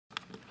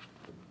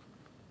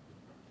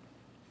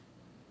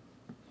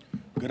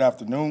Good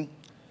afternoon.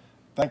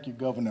 Thank you,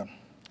 Governor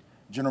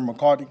General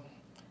McCarty,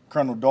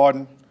 Colonel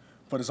Darden,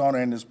 for this honor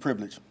and this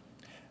privilege.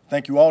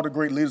 Thank you all the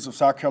great leaders of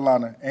South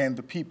Carolina and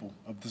the people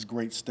of this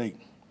great state.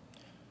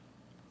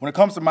 When it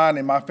comes to mind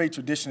in my faith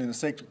tradition in the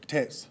sacred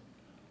text,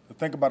 to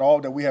think about all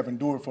that we have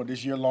endured for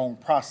this year-long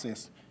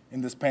process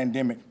in this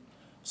pandemic,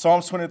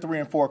 Psalms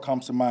 23:4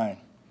 comes to mind.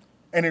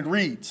 And it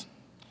reads,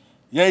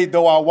 "Yea,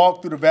 though I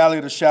walk through the valley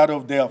of the shadow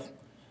of death,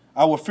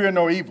 I will fear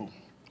no evil,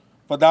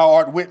 for thou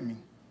art with me.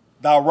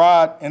 Thy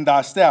rod and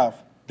thy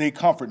staff, they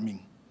comfort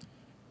me."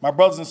 My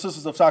brothers and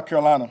sisters of South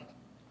Carolina,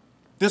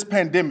 this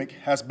pandemic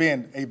has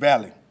been a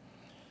valley.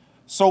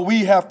 So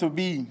we have to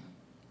be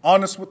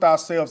honest with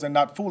ourselves and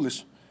not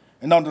foolish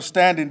in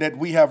understanding that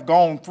we have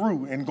gone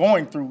through and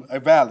going through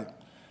a valley.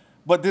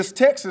 But this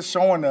text is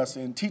showing us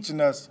and teaching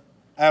us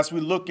as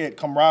we look at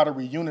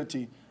camaraderie,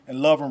 unity,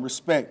 and love and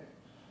respect,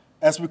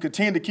 as we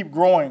continue to keep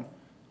growing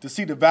to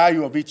see the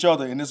value of each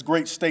other in this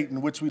great state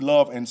in which we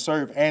love and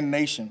serve and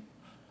nation.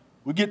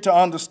 We get to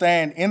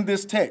understand in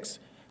this text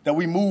that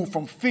we move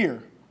from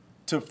fear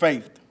to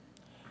faith,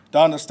 to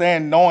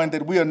understand knowing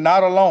that we are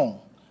not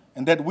alone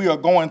and that we are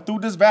going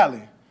through this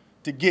valley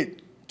to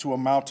get to a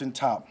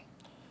mountaintop.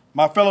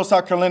 My fellow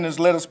South Carolinians,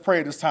 let us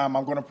pray this time.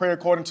 I'm going to pray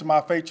according to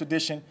my faith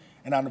tradition,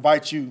 and I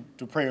invite you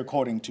to pray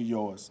according to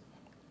yours.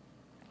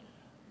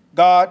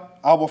 God,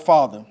 our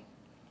Father,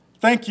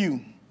 thank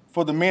you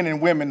for the men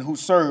and women who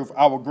serve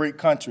our great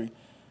country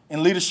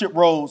in leadership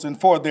roles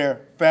and for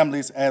their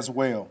families as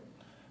well.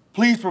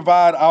 Please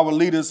provide our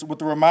leaders with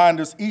the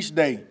reminders each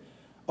day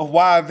of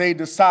why they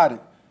decided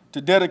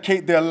to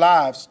dedicate their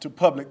lives to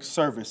public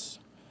service,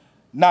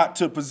 not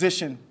to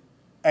position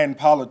and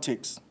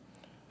politics.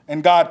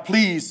 And God,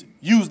 please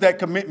use that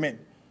commitment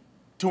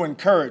to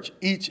encourage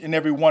each and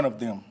every one of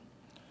them.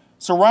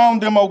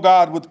 Surround them, oh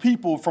God, with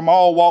people from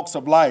all walks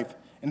of life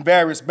and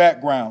various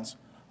backgrounds.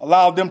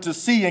 Allow them to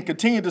see and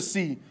continue to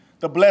see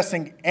the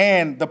blessing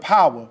and the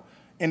power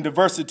in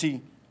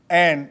diversity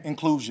and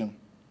inclusion.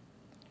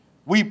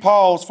 We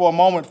pause for a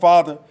moment,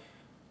 Father,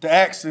 to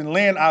ask and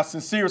lend our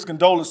sincerest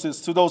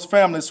condolences to those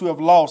families who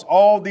have lost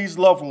all these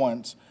loved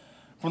ones.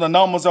 From the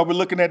numbers that we're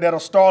looking at that are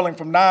startling,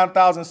 from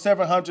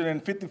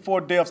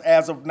 9,754 deaths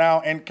as of now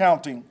and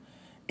counting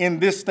in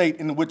this state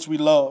in which we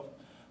love.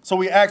 So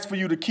we ask for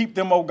you to keep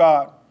them, oh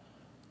God,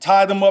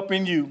 tie them up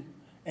in you,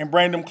 and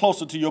bring them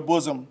closer to your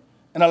bosom,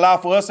 and allow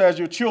for us as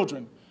your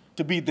children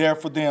to be there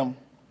for them.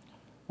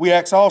 We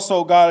ask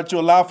also, God, that you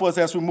allow for us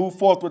as we move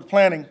forth with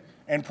planning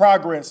and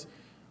progress.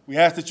 We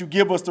ask that you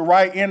give us the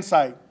right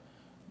insight,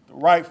 the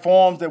right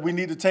forms that we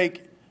need to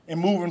take in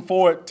moving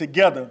forward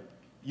together,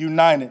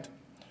 united.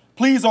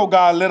 Please, oh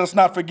God, let us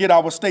not forget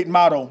our state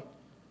motto,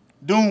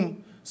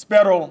 Dum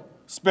Spero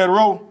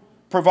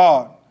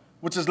Prevad,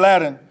 which is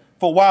Latin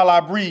for while I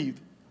breathe,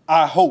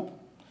 I hope.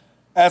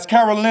 As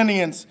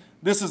Carolinians,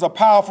 this is a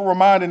powerful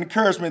reminder and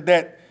encouragement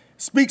that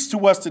speaks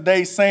to us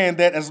today, saying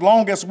that as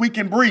long as we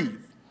can breathe,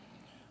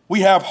 we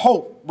have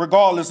hope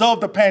regardless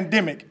of the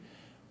pandemic.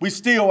 We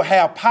still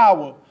have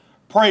power,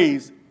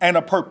 praise, and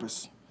a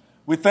purpose.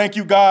 We thank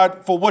you,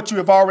 God, for what you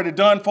have already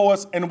done for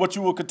us and what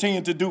you will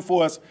continue to do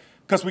for us,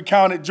 because we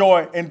count it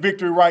joy and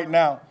victory right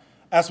now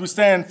as we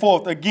stand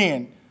forth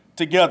again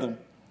together.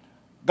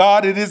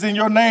 God, it is in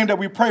your name that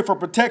we pray for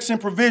protection,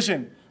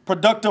 provision,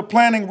 productive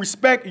planning,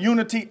 respect,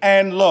 unity,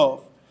 and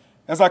love.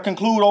 As I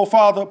conclude, oh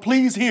Father,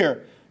 please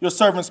hear your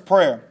servant's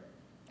prayer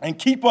and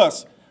keep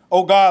us,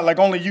 oh God, like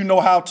only you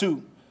know how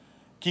to.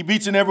 Keep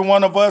each and every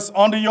one of us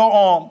under your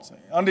arms,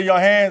 under your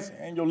hands,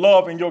 and your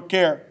love and your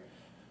care.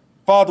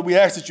 Father, we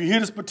ask that you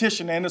hear this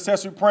petition and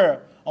intercessory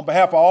prayer on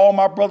behalf of all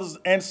my brothers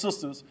and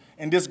sisters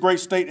in this great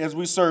state as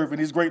we serve and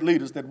these great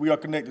leaders that we are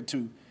connected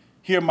to.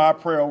 Hear my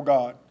prayer, oh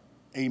God.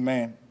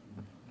 Amen.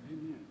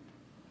 Amen.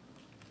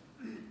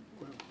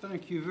 Well,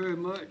 thank you very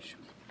much.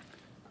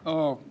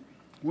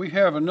 We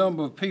have a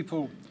number of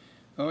people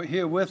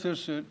here with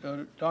us.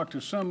 Dr.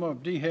 Summer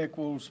of DHEC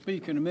will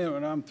speak in a minute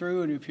when I'm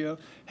through, and if you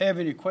have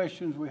any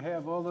questions, we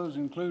have others,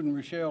 including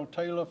Rochelle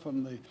Taylor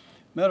from the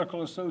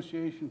Medical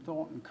Association,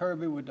 Thornton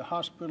Kirby with the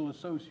Hospital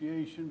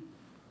Association,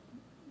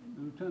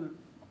 Lieutenant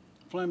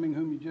Fleming,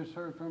 whom you just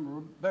heard from,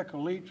 Rebecca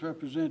Leach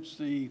represents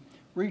the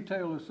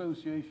Retail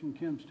Association,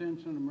 Kim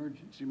Stinson,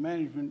 Emergency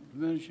Management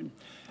Division,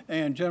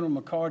 and General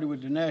McCarty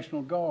with the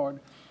National Guard.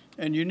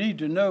 And you need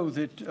to know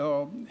that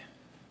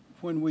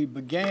when we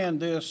began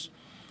this,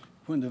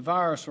 when the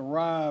virus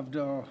arrived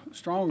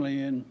strongly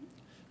in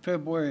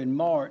February and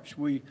March,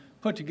 we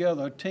put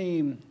together a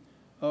team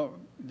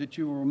that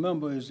you will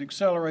remember is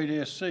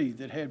Accelerate SC,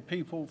 that had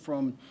people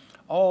from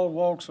all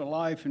walks of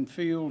life and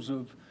fields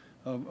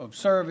of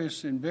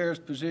service in various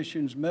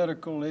positions,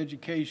 medical,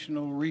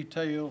 educational,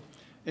 retail,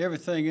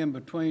 everything in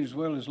between, as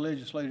well as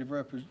legislative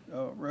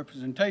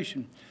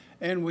representation.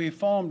 And we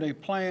formed a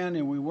plan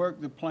and we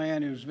worked the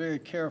plan. It was very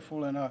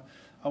careful, and I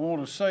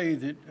want to say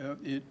that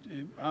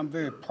I'm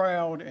very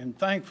proud and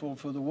thankful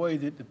for the way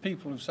that the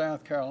people of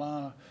South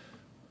Carolina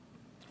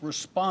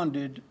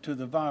responded to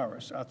the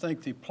virus. I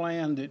think the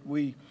plan that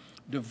we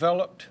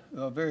developed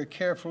very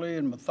carefully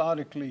and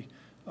methodically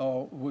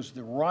was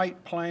the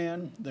right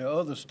plan. There are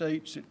other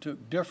states that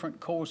took different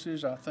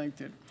courses. I think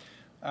that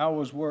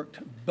ours worked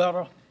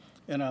better,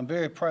 and I'm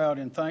very proud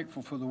and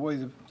thankful for the way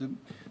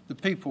the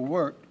people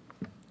worked.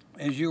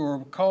 As you will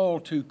recall,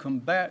 to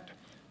combat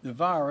the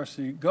virus,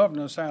 the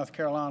governor of South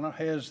Carolina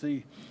has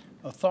the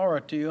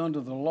authority under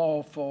the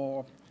law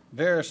for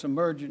various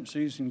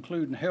emergencies,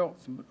 including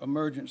health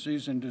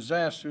emergencies and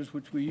disasters,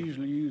 which we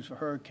usually use for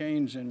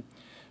hurricanes and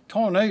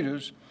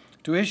tornadoes,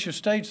 to issue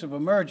states of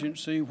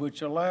emergency,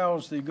 which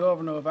allows the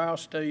governor of our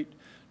state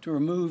to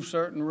remove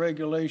certain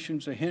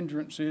regulations or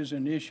hindrances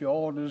and issue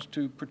orders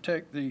to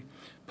protect the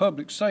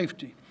public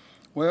safety.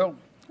 Well,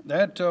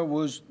 that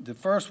was the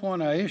first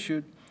one I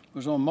issued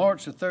was on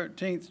March the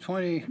 13th,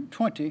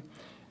 2020,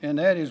 and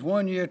that is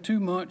 1 year, 2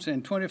 months,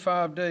 and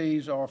 25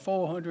 days, or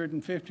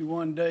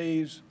 451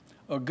 days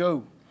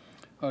ago.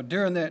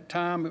 During that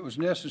time, it was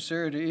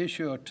necessary to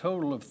issue a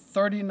total of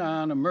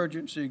 39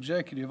 emergency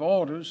executive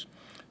orders,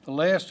 the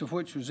last of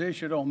which was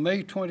issued on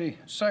May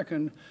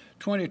 22nd,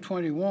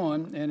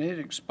 2021, and it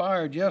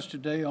expired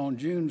yesterday on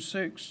June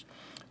 6th,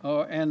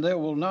 and there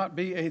will not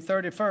be a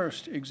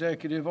 31st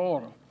executive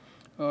order.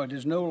 It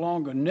is no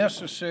longer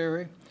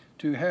necessary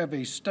to have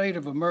a state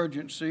of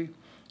emergency,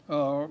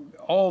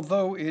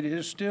 although it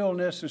is still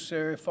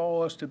necessary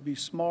for us to be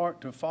smart,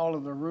 to follow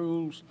the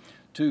rules,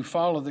 to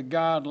follow the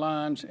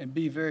guidelines, and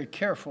be very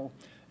careful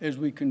as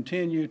we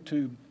continue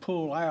to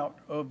pull out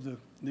of the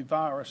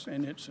virus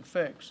and its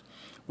effects.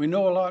 We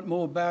know a lot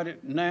more about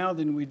it now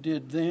than we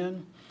did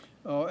then,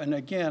 and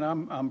again,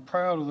 I'm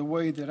proud of the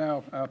way that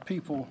our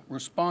people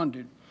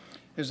responded.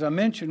 As I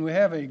mentioned, we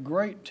have a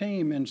great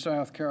team in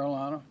South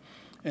Carolina,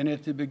 and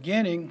at the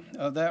beginning,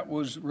 that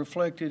was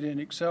reflected in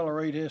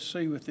Accelerate SC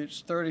with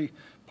its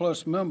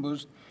 30-plus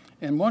members.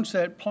 And once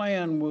that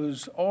plan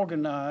was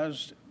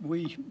organized,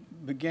 we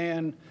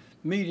began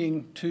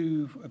meeting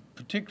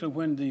particularly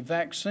when the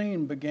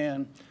vaccine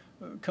began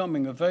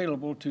coming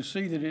available, to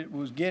see that it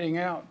was getting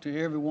out to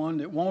everyone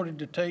that wanted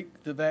to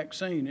take the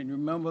vaccine. And you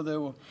remember there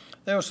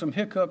were some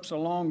hiccups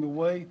along the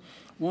way.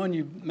 One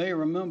you may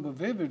remember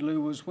vividly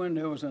was when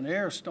there was an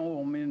ice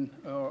storm in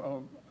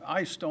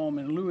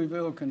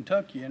Louisville,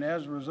 Kentucky, and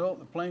as a result,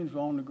 the planes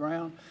were on the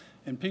ground,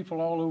 and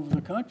people all over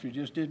the country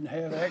just didn't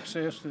have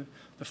access.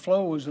 The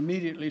flow was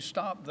immediately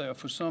stopped there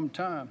for some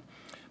time.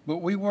 But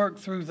we worked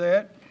through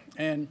that,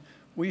 and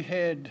we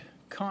had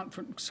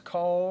conference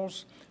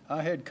calls.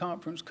 I had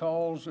conference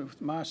calls with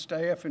my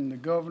staff and the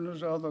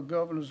governors, other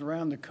governors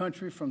around the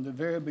country from the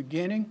very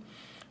beginning.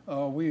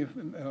 We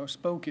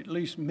spoke at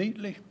least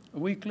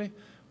weekly.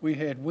 We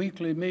had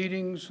weekly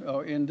meetings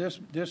in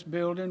this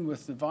building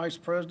with the Vice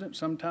President,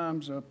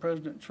 sometimes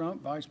President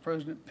Trump, Vice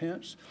President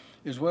Pence,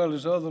 as well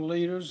as other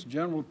leaders,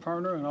 General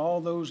Perner, and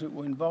all those that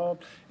were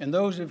involved. And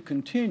those have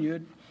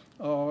continued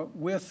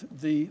with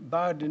the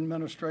Biden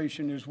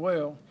administration as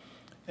well.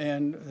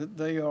 And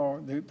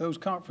those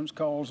conference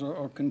calls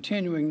are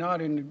continuing,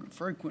 not in the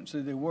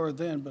frequency they were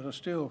then, but are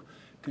still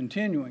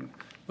continuing.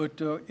 But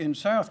in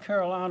South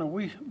Carolina,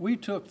 we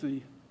took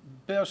the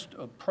best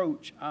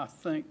approach, I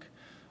think,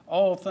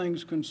 all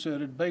things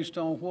considered, based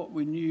on what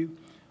we knew.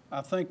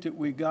 I think that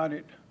we got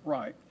it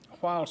right.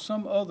 While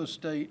some other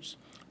states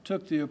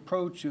took the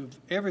approach of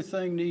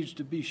everything needs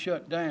to be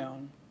shut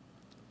down,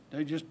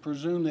 they just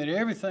presumed that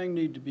everything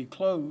needed to be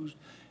closed,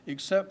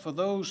 except for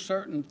those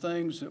certain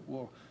things that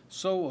were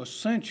so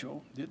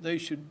essential that they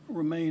should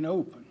remain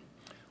open.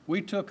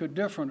 We took a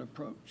different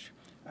approach.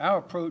 Our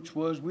approach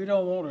was we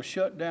don't want to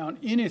shut down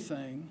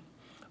anything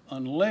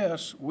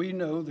unless we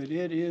know that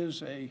it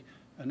is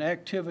an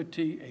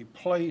activity, a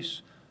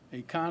place,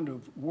 a kind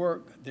of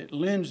work that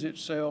lends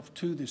itself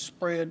to the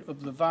spread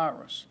of the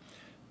virus.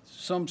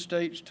 Some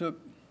states took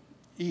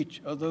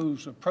each of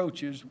those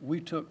approaches. We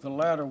took the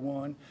latter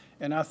one,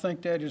 and I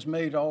think that has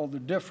made all the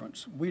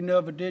difference. We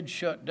never did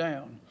shut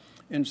down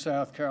in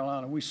South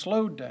Carolina. We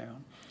slowed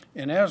down,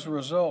 and as a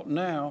result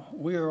now,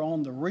 we are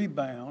on the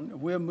rebound.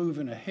 We're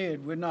moving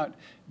ahead. We're not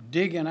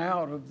digging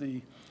out of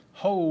the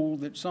hole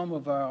that some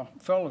of our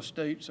fellow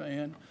states are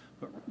in,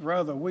 but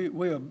rather we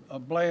are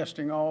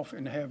blasting off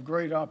and have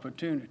great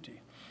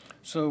opportunity.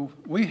 So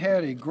we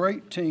had a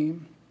great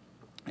team,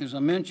 as I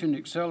mentioned,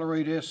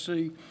 Accelerate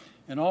SC,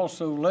 and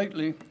also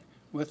lately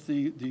with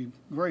the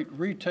great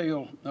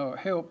retail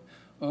help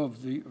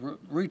of the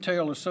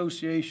Retail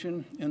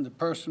Association in the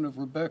person of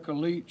Rebecca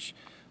Leach,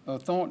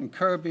 Thornton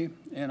Kirby,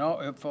 and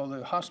for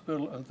the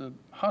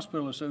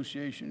Hospital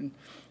Association,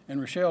 and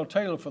Rochelle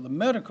Taylor for the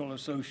Medical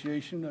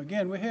Association.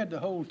 Again, we had the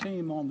whole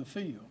team on the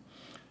field.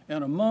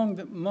 And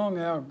among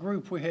our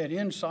group, we had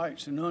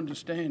insights and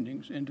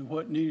understandings into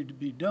what needed to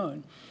be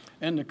done.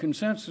 And the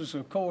consensus,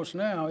 of course,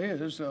 now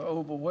is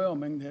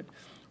overwhelming that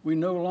we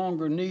no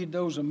longer need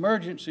those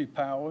emergency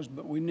powers,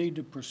 but we need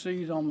to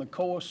proceed on the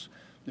course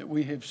that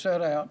we have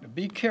set out. To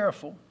be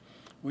careful.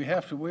 We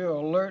are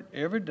alert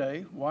every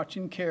day,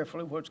 watching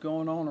carefully what's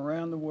going on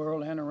around the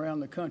world and around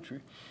the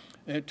country,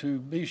 to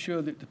be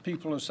sure that the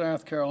people of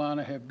South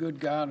Carolina have good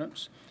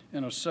guidance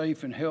and are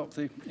safe and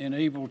healthy and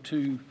able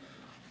to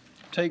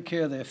take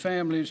care of their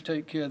families,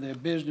 take care of their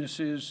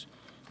businesses,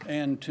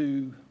 and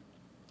to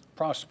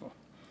prosper.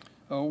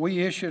 We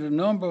issued a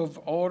number of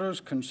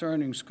orders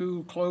concerning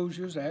school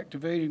closures,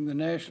 activating the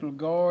National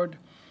Guard,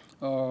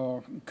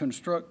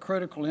 construct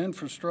critical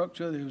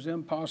infrastructure that was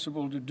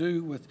impossible to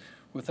do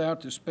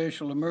without the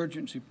special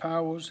emergency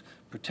powers,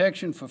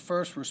 protection for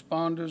first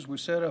responders. We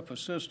set up a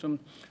system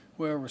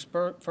where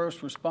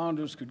first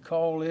responders could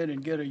call in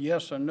and get a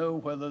yes or no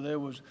whether there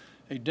was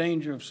a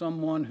danger of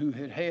someone who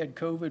had had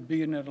COVID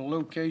being at a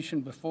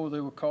location before they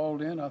were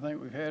called in. I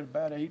think we've had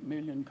about 8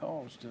 million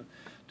calls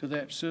to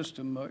that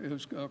system. It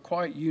was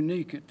quite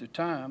unique at the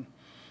time.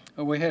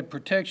 We had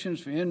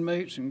protections for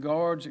inmates and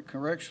guards at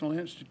correctional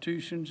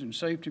institutions and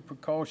safety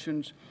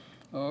precautions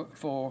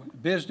for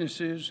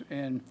businesses,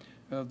 and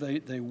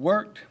they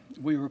worked.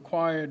 We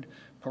required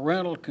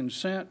parental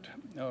consent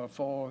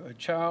for a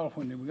child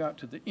when we got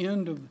to the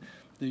end of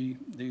the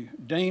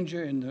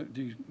danger in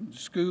the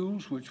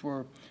schools, which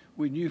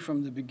we knew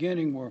from the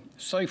beginning were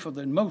safer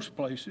than most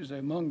places. They're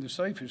among the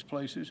safest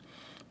places,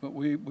 but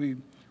we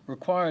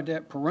required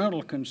that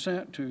parental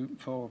consent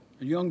for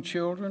young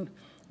children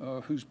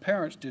whose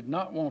parents did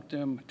not want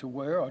them to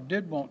wear or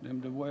did want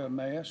them to wear a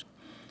mask.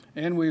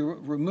 And we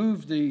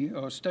removed the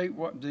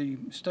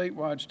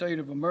statewide state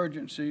of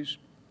emergencies,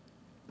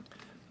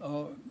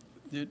 the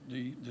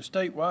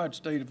statewide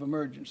state of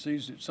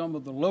emergencies that some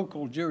of the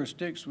local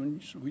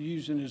jurisdictions were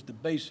using as the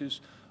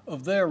basis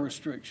of their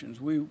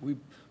restrictions. We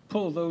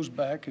pulled those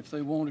back. If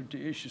they wanted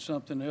to issue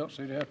something else,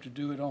 they'd have to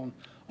do it on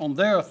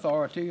their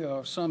authority.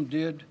 Some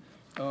did,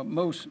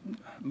 most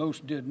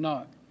did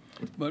not.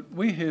 But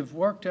we have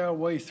worked our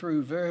way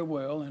through very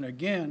well, and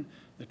again,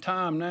 the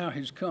time now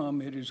has come.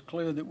 It is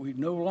clear that we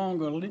no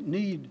longer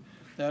need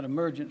that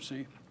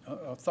emergency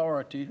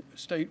authority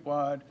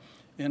statewide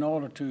in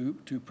order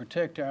to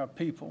protect our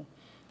people.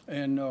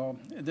 And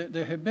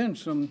there have been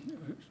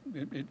some,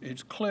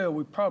 it's clear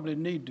we probably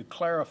need to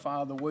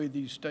clarify the way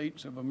these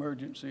states of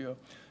emergency are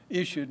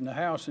issued, and the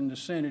House and the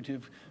Senate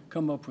have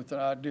come up with an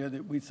idea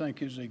that we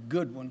think is a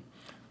good one.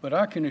 But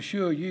I can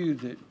assure you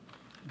that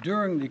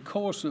during the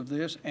course of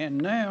this, and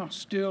now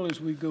still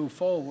as we go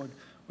forward,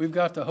 we've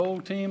got the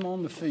whole team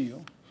on the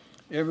field.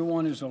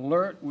 Everyone is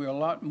alert. We're a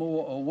lot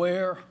more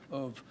aware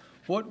of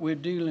what we're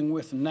dealing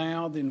with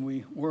now than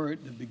we were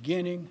at the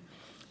beginning.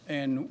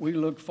 And we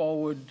look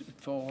forward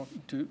to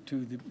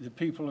the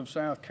people of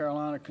South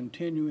Carolina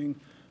continuing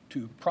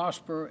to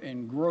prosper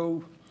and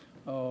grow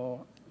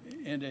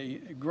at a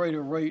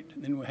greater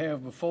rate than we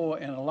have before.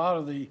 And a lot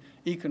of the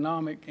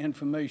economic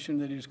information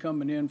that is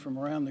coming in from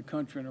around the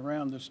country and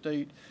around the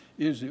state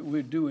is that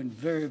we're doing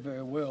very,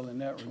 very well in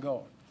that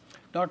regard.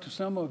 Dr.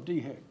 Simmer of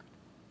DHEC.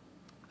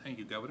 Thank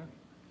you, Governor.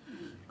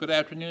 Good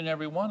afternoon,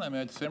 everyone. I'm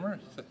Ed Simmer,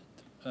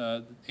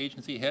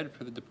 agency head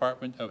for the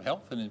Department of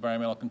Health and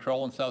Environmental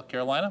Control in South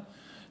Carolina.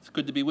 It's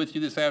good to be with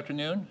you this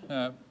afternoon.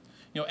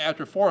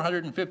 After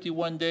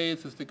 451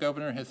 days, as the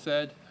governor has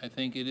said, I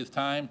think it is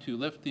time to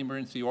lift the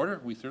emergency order.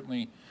 We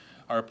certainly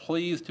are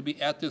pleased to be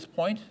at this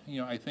point.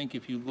 I think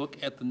if you look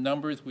at the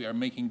numbers, we are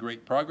making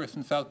great progress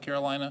in South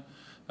Carolina.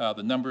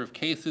 The number of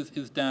cases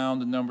is down.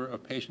 The number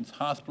of patients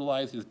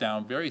hospitalized is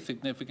down very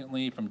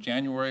significantly from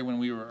January, when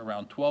we were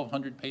around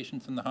 1,200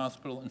 patients in the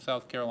hospital in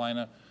South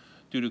Carolina.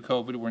 Due to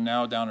COVID, we're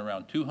now down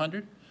around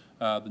 200.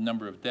 The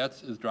number of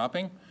deaths is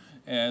dropping,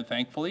 and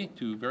thankfully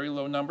to very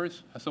low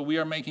numbers. So we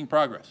are making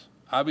progress.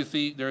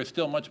 Obviously, there is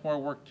still much more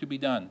work to be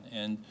done,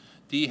 and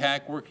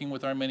DHAC, working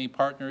with our many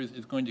partners,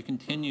 is going to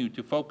continue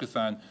to focus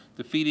on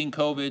defeating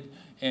COVID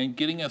and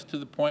getting us to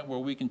the point where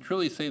we can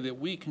truly say that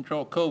we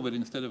control COVID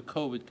instead of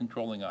COVID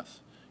controlling us.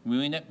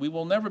 We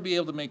will never be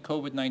able to make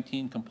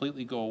COVID-19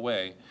 completely go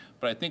away,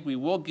 but I think we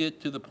will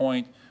get to the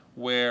point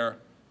where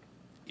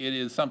it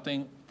is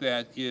something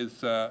that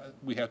is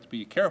we have to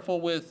be careful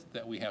with,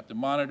 that we have to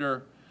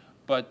monitor,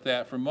 but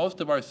that for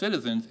most of our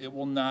citizens, it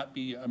will not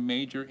be a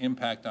major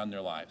impact on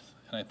their lives.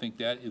 And I think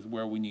that is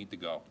where we need to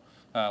go.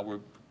 We're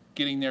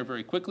getting there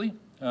very quickly.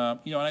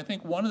 And I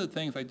think one of the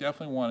things I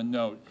definitely want to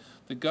note,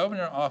 the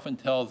governor often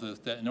tells us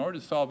that in order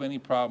to solve any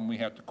problem, we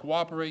have to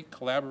cooperate,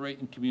 collaborate,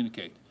 and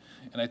communicate.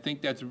 And I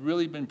think that's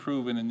really been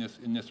proven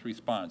in this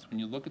response. When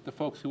you look at the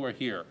folks who are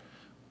here,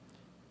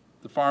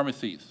 the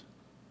pharmacies,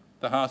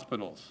 the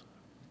hospitals,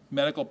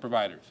 medical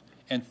providers,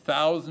 and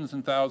thousands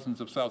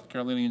of South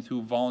Carolinians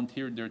who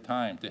volunteered their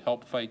time to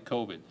help fight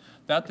COVID.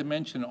 Not to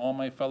mention all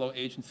my fellow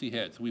agency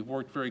heads. We've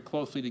worked very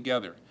closely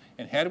together.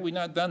 And had we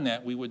not done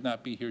that, we would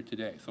not be here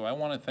today. So I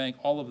want to thank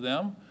all of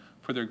them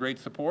for their great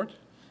support.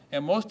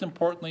 And most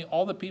importantly,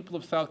 all the people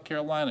of South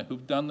Carolina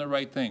who've done the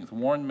right things,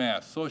 worn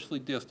masks, socially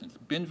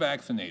distanced, been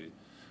vaccinated.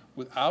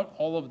 Without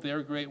all of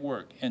their great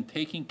work and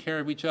taking care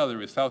of each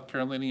other, as South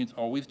Carolinians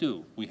always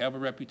do, we have a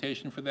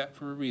reputation for that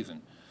for a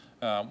reason.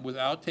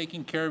 Without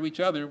taking care of each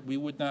other, we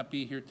would not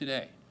be here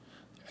today.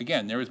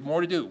 Again, there is more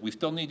to do. We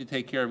still need to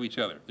take care of each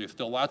other. There's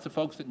still lots of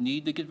folks that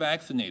need to get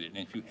vaccinated.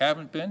 And if you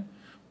haven't been,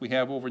 we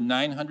have over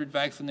 900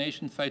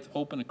 vaccination sites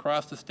open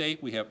across the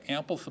state. We have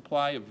ample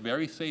supply of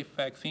very safe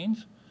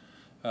vaccines.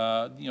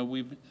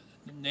 We've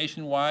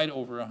nationwide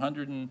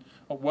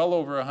well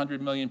over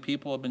 100 million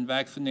people have been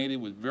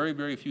vaccinated with very,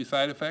 very few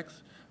side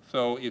effects.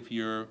 So if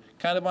you're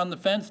kind of on the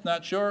fence,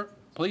 not sure,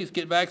 please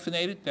get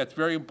vaccinated. That's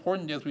very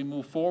important as we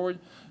move forward,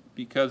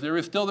 because there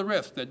is still the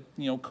risk that,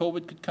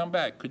 COVID could come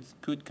back,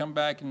 could come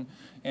back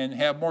and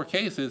have more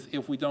cases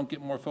if we don't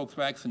get more folks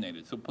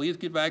vaccinated. So please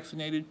get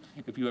vaccinated.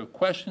 If you have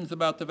questions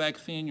about the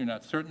vaccine, you're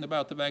not certain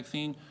about the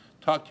vaccine,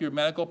 talk to your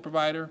medical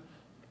provider.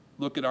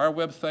 Look at our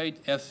website,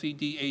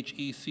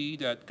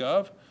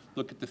 scdhec.gov.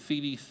 Look at the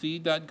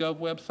cdc.gov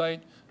website.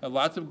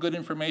 Lots of good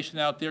information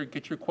out there.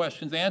 Get your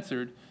questions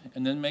answered,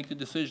 and then make the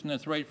decision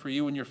that's right for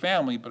you and your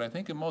family. But I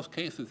think in most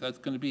cases, that's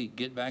going to be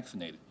get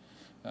vaccinated.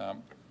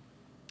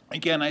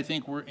 Again, I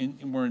think we're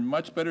in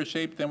much better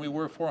shape than we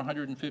were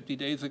 450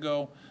 days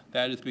ago.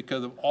 That is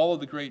because of all of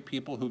the great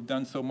people who've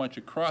done so much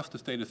across the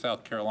state of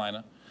South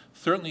Carolina.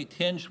 Certainly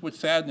tinged with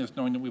sadness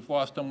knowing that we've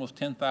lost almost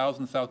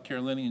 10,000 South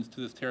Carolinians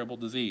to this terrible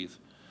disease.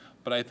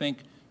 But I think,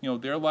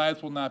 their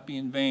lives will not be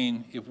in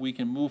vain if we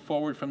can move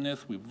forward from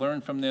this. We've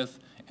learned from this,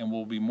 and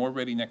we'll be more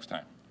ready next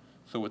time.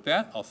 So with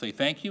that, I'll say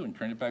thank you and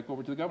turn it back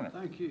over to the governor.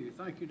 Thank you.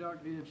 Thank you,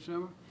 Dr. Ed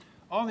Simmer.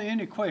 Are there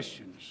any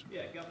questions?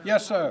 Yeah, Governor.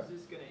 Yes, sir. How is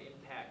this going to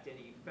impact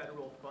any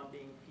federal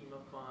funding, FEMA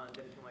funds,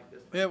 anything like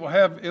this?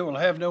 It will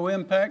have no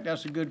impact.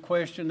 That's a good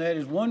question. That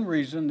is one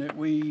reason that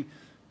we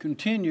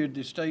continued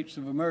the states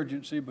of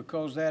emergency,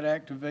 because that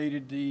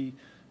activated the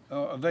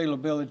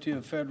availability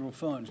of federal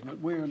funds. But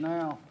we're in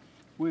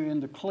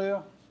the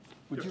clear.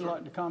 Would you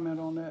like to comment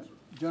on that,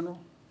 General?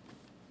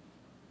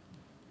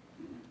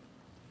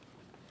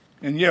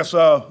 And yes,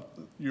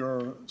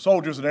 your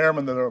soldiers and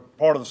airmen that are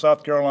part of the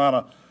South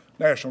Carolina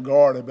National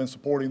Guard have been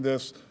supporting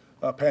this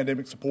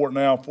pandemic support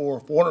now for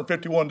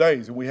 451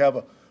 days. And we have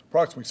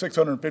approximately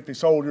 650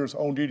 soldiers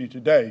on duty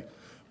today.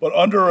 But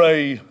under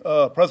a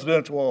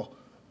presidential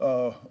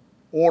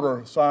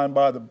order signed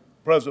by the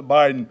President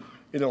Biden,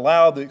 it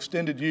allowed the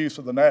extended use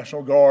of the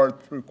National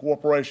Guard through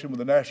cooperation with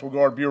the National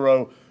Guard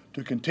Bureau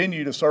to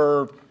continue to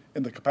serve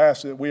in the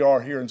capacity that we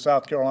are here in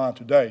South Carolina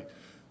today.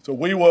 So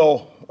we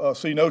will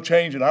see no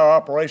change in our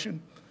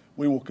operation.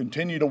 We will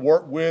continue to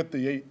work with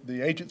the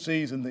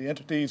agencies and the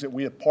entities that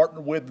we have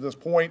partnered with at this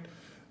point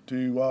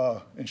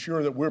to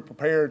ensure that we're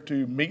prepared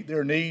to meet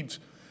their needs.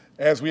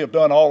 As we have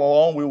done all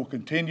along, we will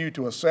continue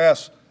to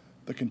assess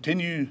the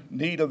continued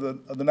need of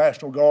the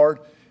National Guard.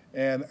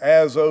 And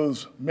as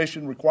those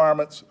mission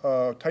requirements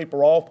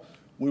taper off,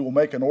 we will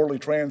make an orderly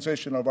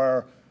transition of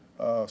our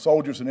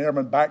soldiers and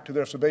airmen back to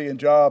their civilian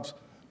jobs.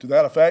 To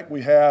that effect,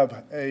 we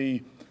have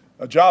a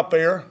job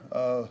fair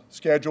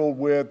scheduled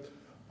with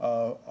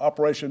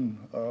Operation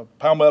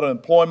Palmetto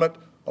Employment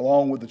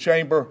along with the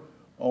Chamber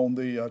on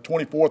the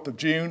 24th of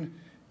June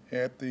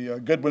at the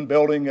Goodwin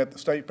Building at the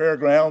State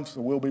Fairgrounds.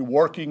 So we'll be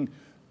working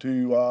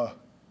to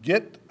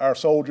get our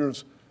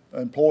soldiers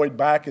employed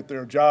back at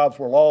their jobs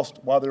were lost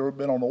while they've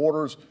been on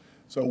orders.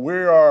 So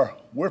we're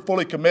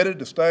fully committed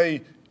to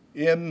stay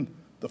in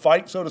the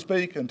fight, so to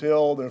speak,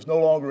 until there's no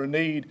longer a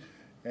need.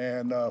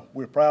 And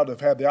we're proud to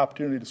have had the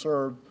opportunity to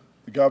serve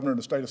the governor and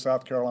the state of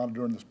South Carolina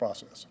during this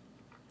process.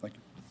 Thank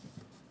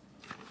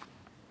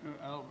you.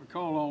 I'll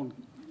call on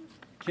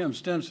Kim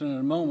Stinson in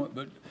a moment,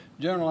 but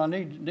General, I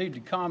need to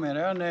comment.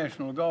 Our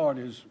National Guard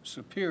is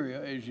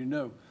superior, as you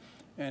know,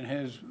 and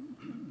has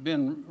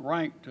been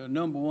ranked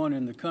 #1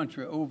 in the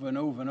country over and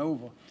over and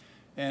over.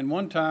 And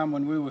one time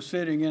when we were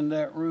sitting in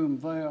that room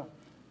there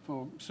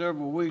for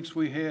several weeks,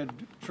 we had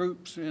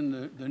troops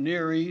in the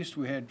Near East,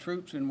 we had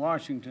troops in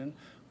Washington,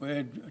 we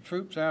had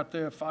troops out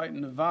there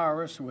fighting the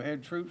virus, we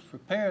had troops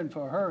preparing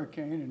for a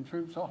hurricane, and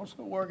troops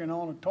also working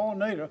on a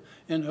tornado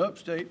in the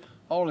upstate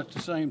all at the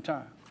same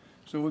time.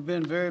 So we've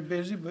been very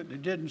busy, but they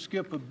didn't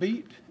skip a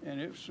beat, and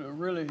it's a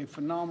really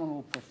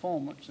phenomenal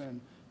performance.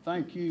 And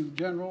thank you,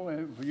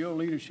 General, for your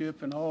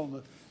leadership and all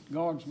the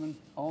guardsmen,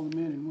 all the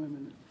men and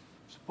women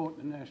that support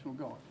the National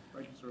Guard.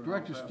 Thank you, sir.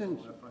 Director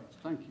Stinson,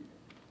 thank you.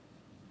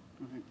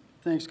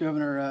 Thanks,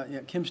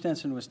 Governor. Kim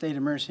Stinson with State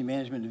Emergency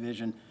Management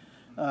Division.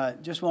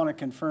 Just want to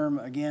confirm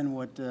again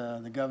what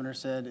the governor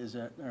said is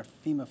that our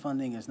FEMA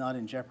funding is not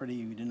in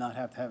jeopardy. We do not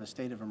have to have a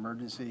state of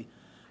emergency.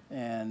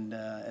 And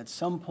at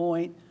some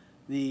point,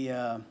 the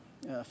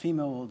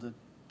FEMA will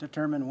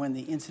determine when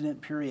the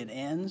incident period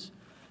ends.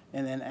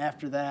 And then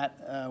after that,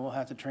 we'll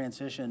have to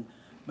transition.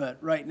 But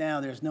right now,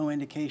 there's no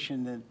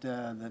indication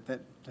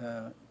that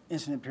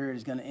incident period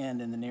is going to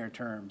end in the near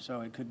term.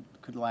 So it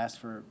could last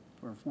for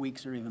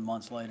weeks or even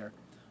months later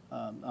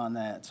on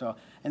that. So,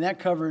 and that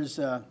covers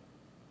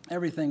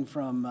everything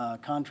from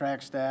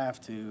contract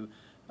staff to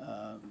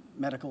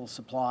medical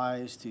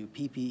supplies to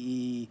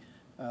PPE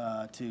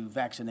to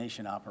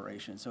vaccination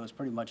operations. So it's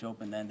pretty much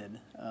open-ended.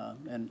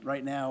 And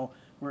right now,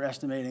 we're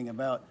estimating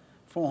about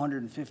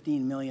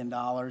 $415 million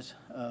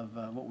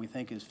of what we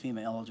think is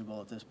FEMA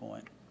eligible at this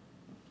point.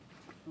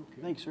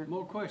 Okay. Thanks, sir.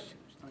 More questions?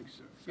 Thanks,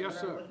 sir.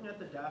 Yes, sir. Looking at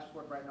the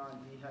dashboard right now on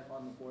DHEC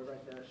on the board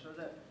right there, it shows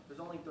that there's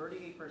only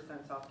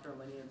 38% South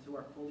Carolinians who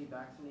are fully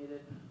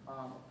vaccinated.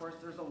 Of course,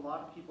 there's a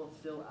lot of people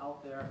still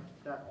out there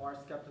that are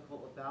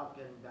skeptical about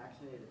getting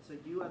vaccinated. So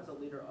you, as a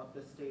leader of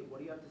the state, what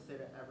do you have to say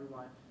to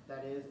everyone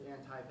that is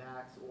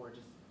anti-vax or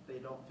just they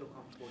don't feel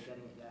comfortable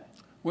getting it yet?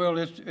 Well,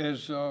 it's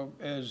as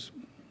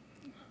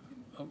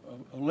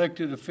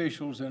elected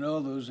officials and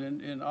others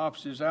in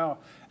offices.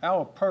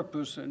 Our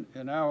purpose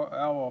and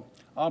our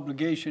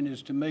obligation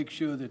is to make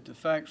sure that the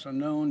facts are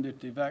known, that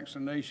the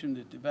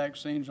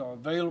vaccines are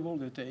available,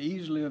 that they're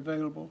easily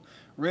available,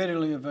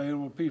 readily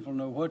available. People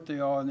know what they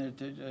are and that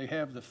they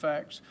have the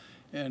facts.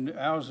 And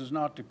ours is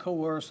not to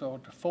coerce or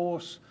to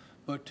force,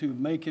 but to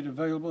make it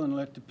available and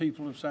let the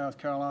people of South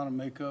Carolina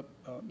make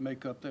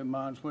up their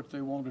minds what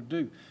they want to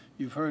do.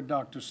 You've heard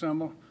Dr.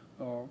 Simmer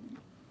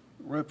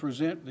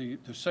represent the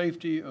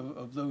safety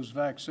of those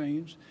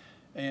vaccines,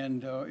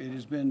 and it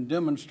has been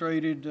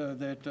demonstrated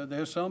that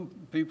there are some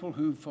people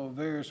who, for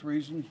various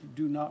reasons,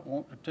 do not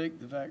want to take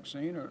the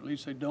vaccine, or at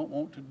least they don't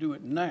want to do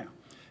it now.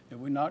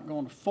 And we're not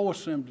going to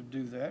force them to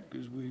do that,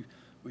 because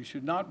we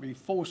should not be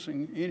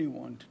forcing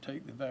anyone to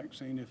take the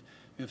vaccine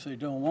if they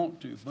don't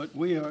want to. But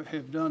we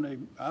have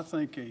done, I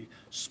think, a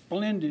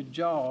splendid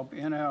job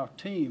in our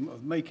team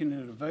of making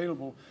it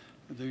available.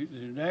 The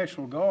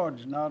National Guard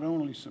has not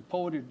only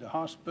supported the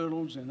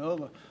hospitals and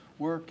other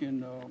work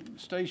in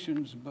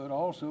stations, but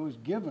also has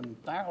given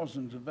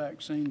thousands of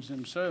vaccines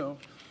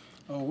themselves.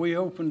 We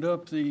opened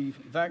up the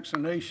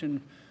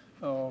vaccination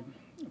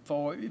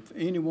for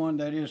anyone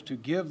that is to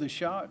give the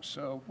shots.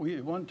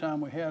 At one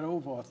time we had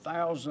over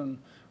 1,000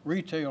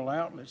 retail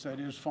outlets, that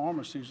is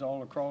pharmacies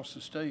all across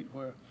the state,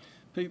 where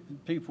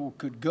people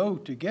could go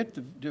to get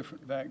the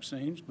different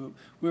vaccines, but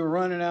we were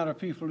running out of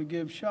people to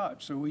give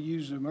shots. So we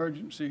used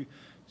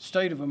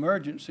state of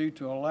emergency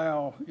to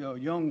allow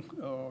young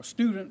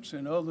students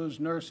and others,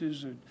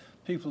 nurses, and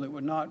people that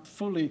were not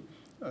fully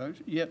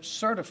yet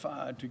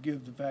certified to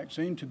give the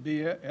vaccine to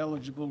be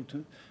eligible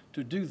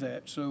to do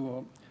that.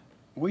 So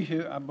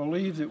I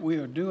believe that we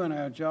are doing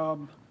our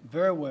job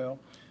very well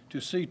to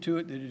see to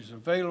it that it is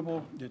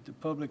available, that the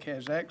public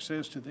has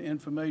access to the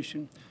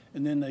information,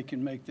 and then they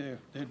can make their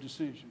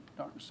decision.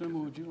 Dr. Simmer,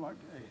 would you like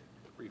to add?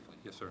 Briefly,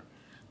 yes, sir.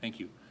 Thank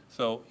you.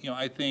 So,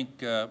 I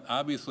think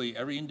obviously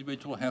every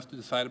individual has to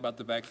decide about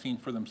the vaccine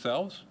for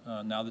themselves.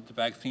 Now that the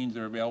vaccines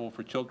are available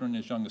for children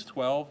as young as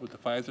 12 with the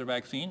Pfizer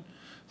vaccine,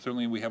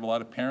 certainly we have a lot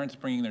of parents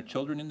bringing their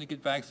children in to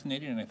get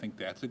vaccinated, and I think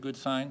that's a good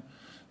sign.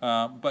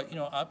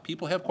 But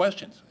people have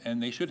questions,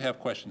 and they should have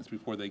questions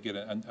before they get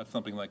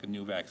something like a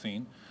new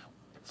vaccine,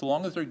 so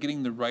long as they're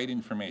getting the right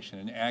information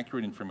and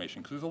accurate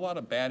information, because there's a lot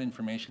of bad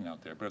information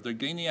out there. But if they're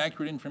getting the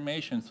accurate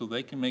information so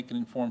they can make an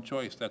informed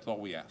choice, that's all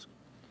we ask.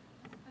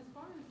 As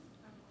far as,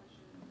 I have a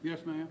question.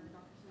 Yes, ma'am.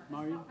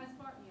 Mario? As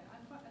far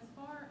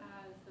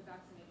as the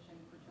vaccination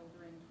for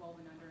children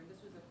 12 and under, and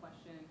this was a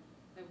question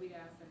that we'd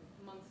asked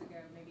months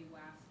ago, maybe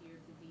last year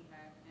to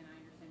DHEC, and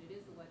I understand it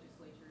is the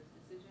legislature's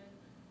decision,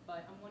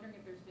 but I'm wondering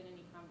if there's been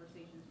any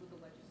conversations with the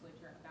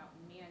legislature about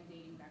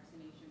mandating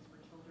vaccinations for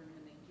children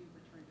when they do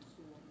return to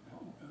school.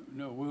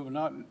 No, we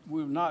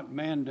will not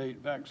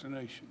mandate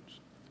vaccinations.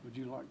 Would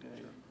you like to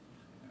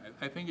add?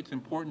 I think it's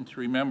important to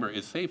remember,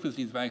 as safe as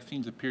these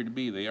vaccines appear to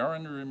be, they are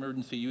under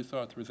emergency use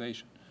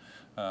authorization.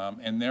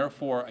 And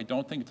therefore, I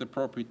don't think it's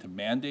appropriate to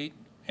mandate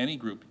any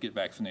group to get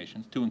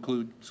vaccinations, to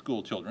include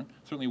school children.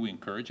 Certainly we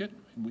encourage it.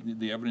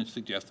 The evidence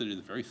suggests that it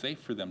is very safe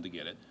for them to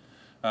get it.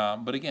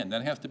 But again,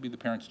 that has to be the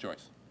parent's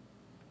choice.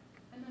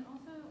 And then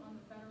also on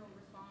the federal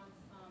response,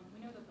 we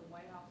know that the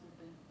White House has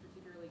been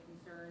particularly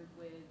concerned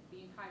with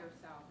the entire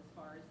South as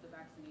far as the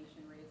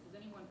vaccination rates. Has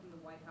anyone from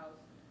the White House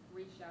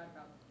reached out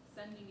about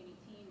sending any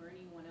team or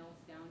anyone else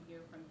down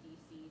here from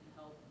D.C. to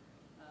help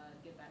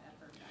get that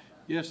effort back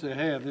up? Yes, they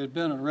have. There's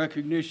been a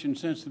recognition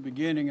since the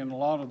beginning in a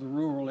lot of the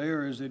rural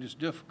areas that it's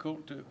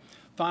difficult to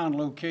find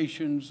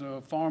locations,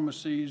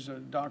 pharmacies,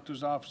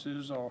 doctors'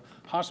 offices, or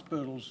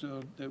hospitals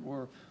that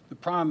were the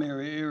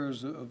primary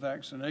areas of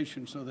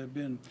vaccination. So there have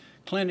been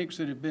clinics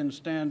that have been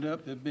stand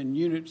up, there have been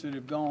units that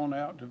have gone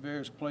out to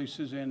various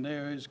places, and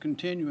there is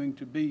continuing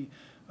to be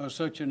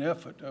such an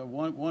effort.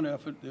 One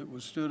effort that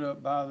was stood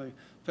up by the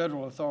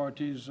federal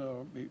authorities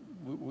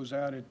was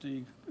out at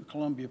the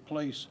Columbia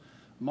Place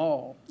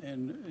Mall,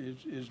 and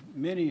as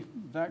many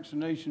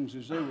vaccinations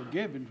as they were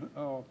given,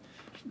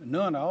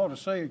 none, I ought to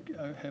say,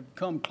 have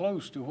come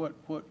close to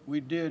what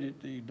we did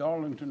at the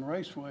Darlington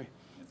Raceway.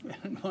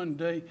 And one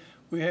day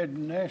we had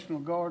National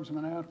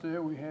Guardsmen out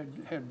there, we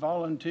had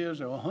volunteers,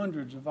 there were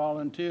hundreds of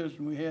volunteers,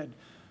 and we had,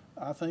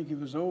 I think it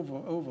was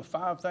over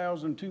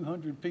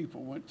 5,200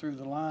 people went through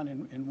the line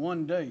in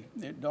one day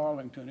at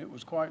Darlington. It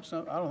was quite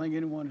something. I don't think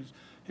anyone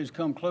has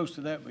come close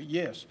to that, but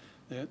yes,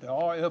 there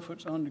are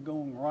efforts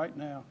undergoing right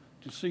now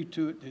to see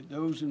to it that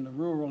those in the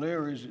rural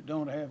areas that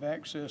don't have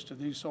access to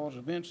these sorts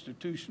of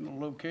institutional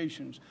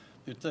locations,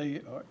 that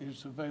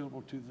is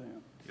available to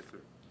them. Yes, sir.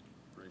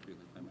 Very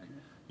briefly, if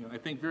I may. I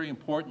think very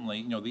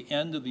importantly, the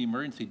end of the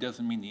emergency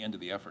doesn't mean the end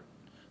of the effort.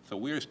 So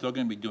we are still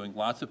going to be doing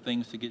lots of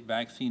things to get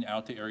vaccine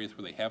out to areas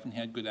where they haven't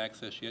had good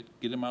access yet,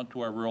 get them out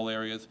to our rural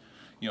areas,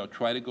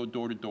 try to go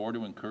door to door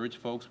to encourage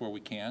folks where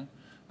we can.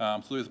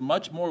 So there's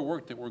much more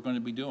work that we're going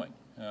to be doing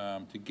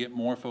to get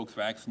more folks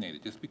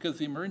vaccinated. Just because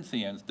the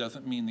emergency ends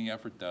doesn't mean the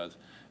effort does.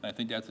 And I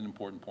think that's an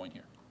important point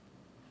here.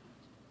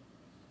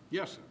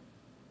 Yes, sir.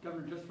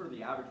 Governor, just for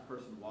the average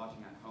person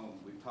watching at home,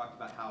 we've talked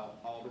about how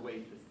all the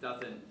ways this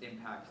doesn't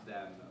impact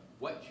them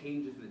what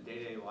changes in the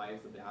day-to-day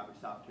lives of the average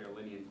South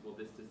Carolinians will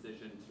this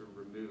decision to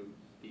remove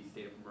the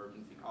state of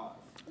emergency cause?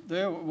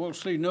 We'll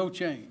see no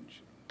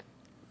change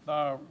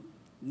by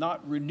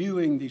not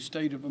renewing the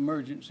state of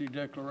emergency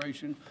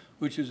declaration,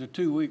 which is a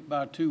 2-week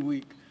by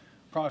 2-week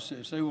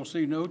process. They will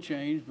see no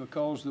change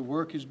because the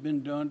work has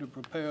been done to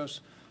prepare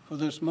us for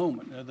this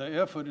moment. Now, the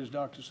effort, as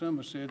Dr.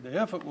 Summer said, the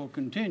effort will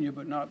continue,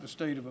 but not the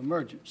state of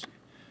emergency.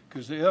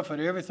 Because the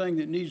effort, everything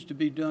that needs to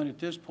be done at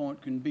this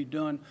point can be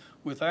done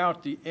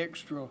without the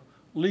extra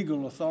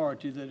legal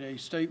authority that a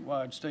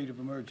statewide state of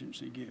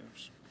emergency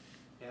gives.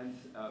 And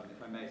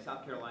if I may,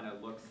 South Carolina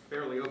looks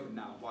fairly open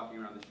now, walking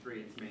around the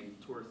streets. Main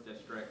tourist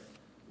districts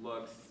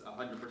looks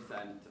 100%,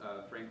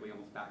 frankly,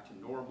 almost back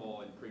to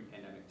normal in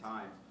pre-pandemic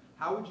times.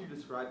 How would you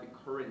describe the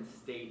current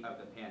state of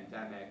the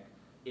pandemic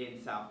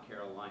in South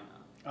Carolina?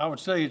 I would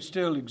say it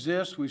still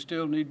exists. We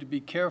still need to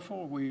be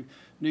careful. We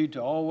need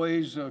to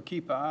always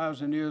keep our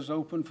eyes and ears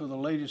open for the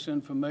latest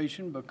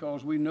information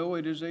because we know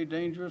it is a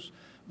dangerous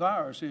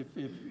virus.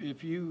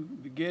 If you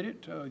get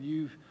it,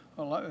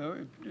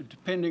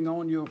 depending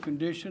on your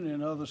condition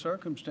and other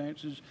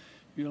circumstances,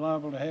 you're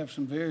liable to have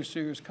some very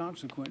serious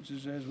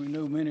consequences, as we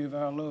know many of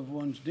our loved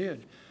ones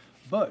did.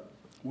 But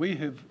we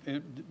have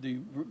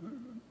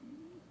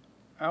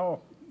our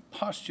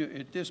posture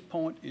at this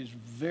point is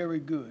very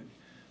good.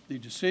 The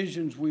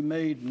decisions we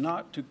made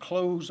not to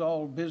close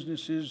all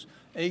businesses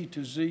A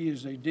to Z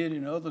as they did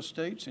in other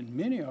states, and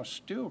many are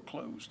still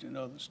closed in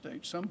other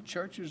states. Some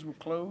churches were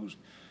closed.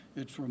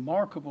 It's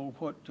remarkable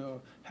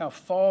how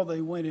far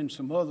they went in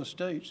some other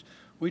states.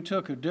 We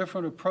took a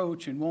different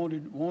approach and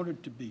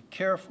wanted to be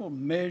careful,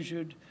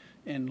 measured,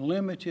 and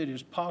limited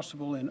as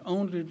possible, and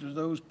only to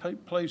those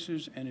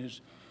places and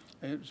as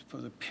for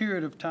the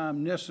period of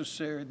time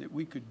necessary that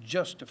we could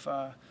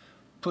justify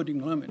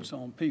putting limits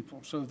on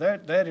people. So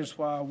that is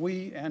why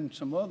we and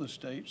some other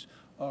states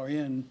are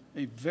in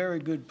a very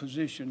good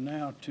position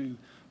now to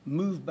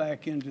move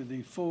back into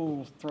the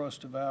full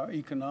thrust of our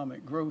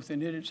economic growth,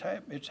 and it's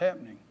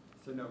happening.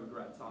 So no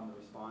regrets on the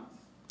response?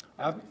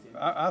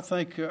 I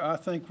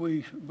think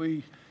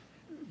we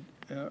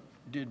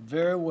did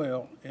very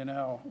well in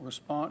our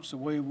response, the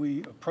way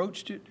we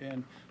approached it,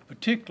 and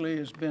particularly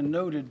has been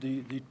noted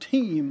the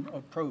team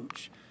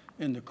approach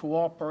in the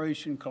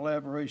cooperation,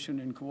 collaboration,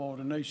 and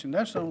coordination.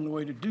 That's the only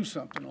way to do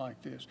something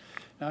like this.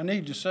 Now, I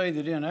need to say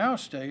that in our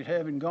state,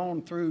 having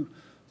gone through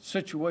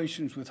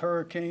situations with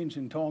hurricanes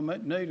and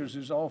tornadoes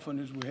as often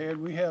as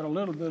we had a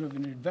little bit of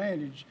an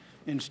advantage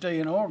in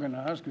staying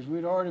organized because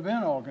we'd already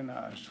been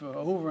organized for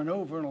over and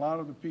over, and a lot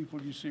of the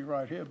people you see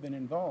right here have been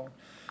involved.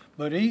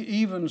 But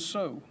even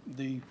so,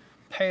 the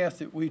path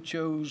that we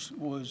chose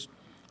was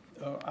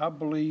I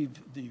believe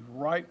the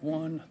right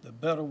one, the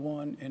better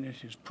one, and it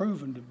has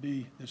proven to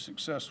be the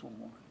successful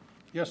one.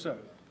 Yes, sir.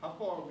 How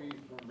far are we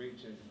from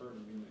reaching herd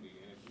immunity?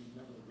 And if we've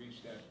never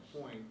reached that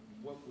point,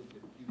 what would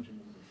the future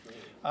moving forward?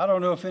 I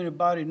don't know if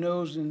anybody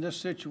knows in this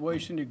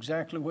situation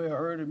exactly where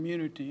herd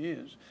immunity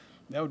is.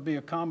 That would be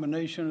a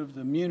combination of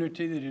the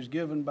immunity that is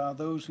given by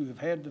those who have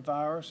had the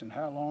virus and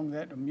how long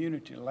that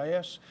immunity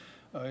lasts.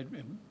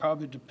 It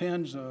probably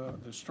depends, the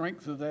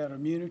strength of that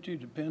immunity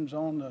depends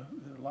on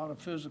a lot of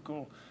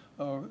physical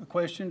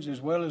questions, as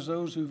well as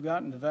those who've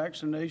gotten the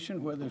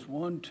vaccination, whether it's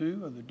 1,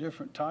 2, or the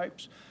different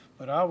types.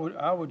 But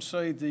I would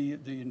say the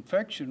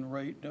infection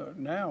rate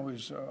now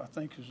is I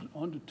think is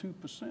under 2%.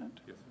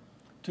 Yes.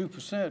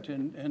 2%,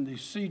 and the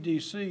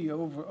CDC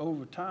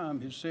over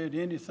time has said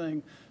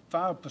anything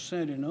 5%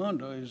 and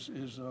under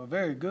is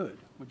very good.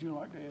 Would you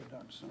like to add,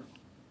 Dr. Summer?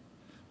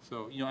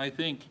 So, I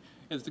think,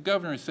 as the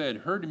governor said,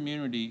 herd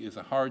immunity is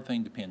a hard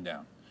thing to pin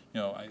down.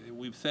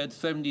 We've said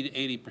 70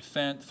 to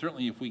 80%.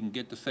 Certainly, if we can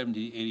get to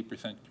 70 to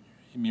 80%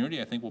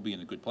 immunity, I think we'll be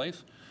in a good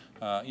place.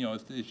 As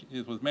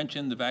was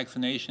mentioned, the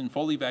vaccination,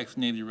 fully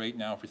vaccinated rate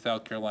now for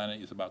South Carolina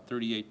is about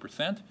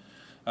 38%.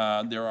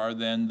 There are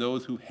then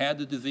those who had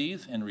the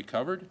disease and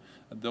recovered.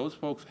 Those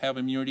folks have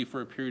immunity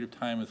for a period of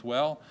time as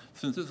well.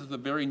 Since this is a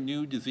very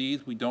new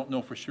disease, we don't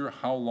know for sure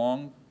how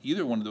long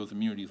either one of those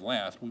immunities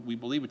last. We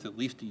believe it's at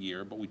least a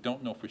year, but we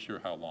don't know for sure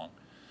how long.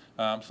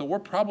 So we're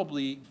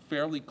probably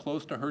fairly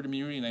close to herd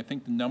immunity, and I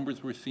think the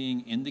numbers we're seeing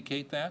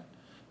indicate that.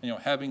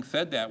 Having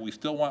said that, we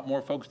still want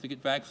more folks to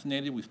get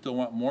vaccinated. We still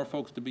want more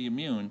folks to be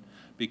immune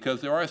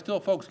because there are still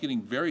folks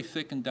getting very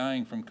sick and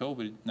dying from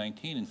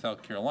COVID-19 in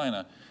South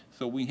Carolina.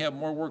 So we have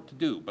more work to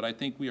do, but I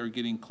think we are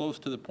getting close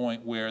to the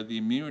point where the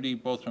immunity,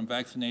 both from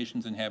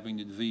vaccinations and having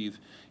the disease,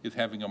 is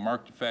having a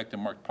marked effect, a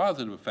marked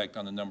positive effect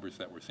on the numbers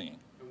that we're seeing.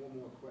 And one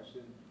more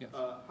question. Yes.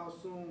 How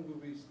soon will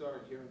we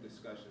start hearing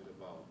discussions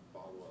about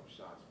follow-up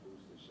shots,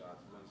 booster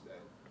shots, once that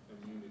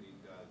immunity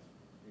does,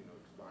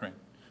 expire? Right.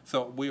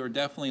 So we are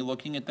definitely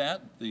looking at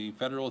that. The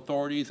federal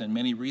authorities and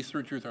many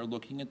researchers are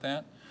looking at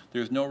that.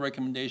 There's no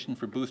recommendation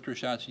for booster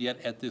shots yet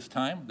at this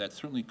time. That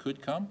certainly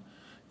could come.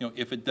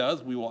 If it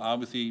does, we will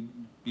obviously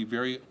be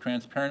very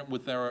transparent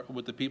with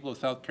the people of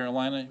South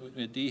Carolina.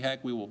 At DHEC,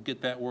 we will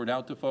get that word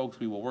out to folks.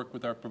 We will work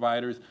with our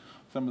providers.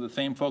 Some of the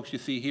same folks you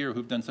see here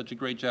who've done such a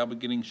great job of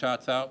getting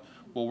shots out,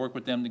 we'll work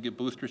with them to get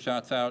booster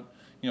shots out.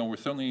 We're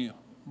certainly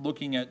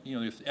looking at,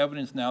 there's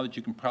evidence now that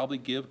you can probably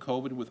give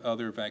COVID with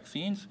other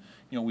vaccines.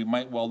 We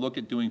might well look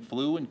at doing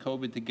flu and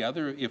COVID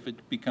together if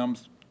it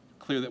becomes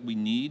clear that we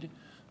need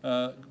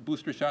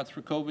booster shots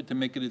for COVID to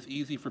make it as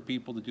easy for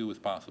people to do as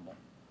possible.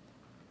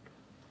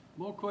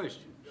 More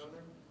questions?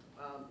 Governor,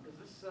 does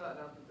this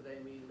announcement today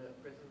mean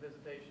that prison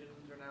visitations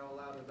are now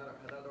allowed? Has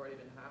that already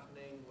been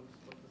happening?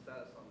 What's the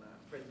status on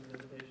that? Prison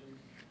visitations?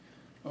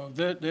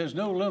 There's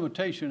no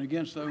limitation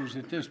against those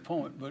at this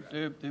point, but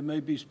there may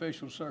be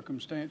special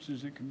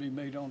circumstances that can be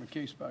made on a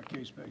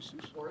case-by-case basis.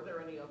 Or are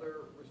there any other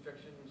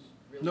restrictions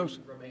really No,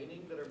 sir.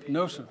 remaining that are being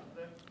No, sir.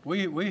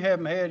 We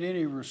haven't had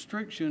any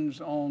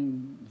restrictions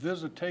on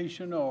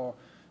visitation or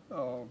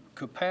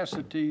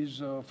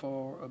capacities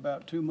for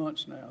about 2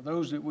 months now.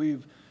 Those that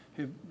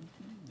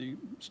the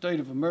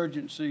state of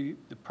emergency,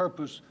 the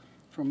purpose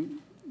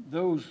from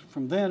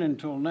then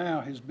until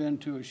now has been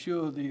to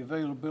assure the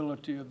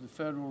availability of the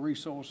federal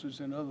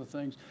resources and other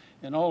things,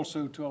 and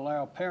also to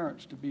allow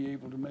parents to be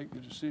able to make the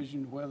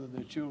decision whether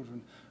their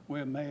children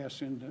wear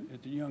masks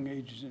at the young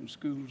ages in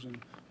schools and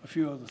a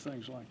few other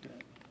things like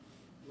that.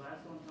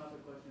 Last on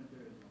topic question if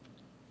there is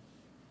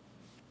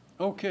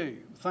one. Okay,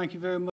 thank you very much.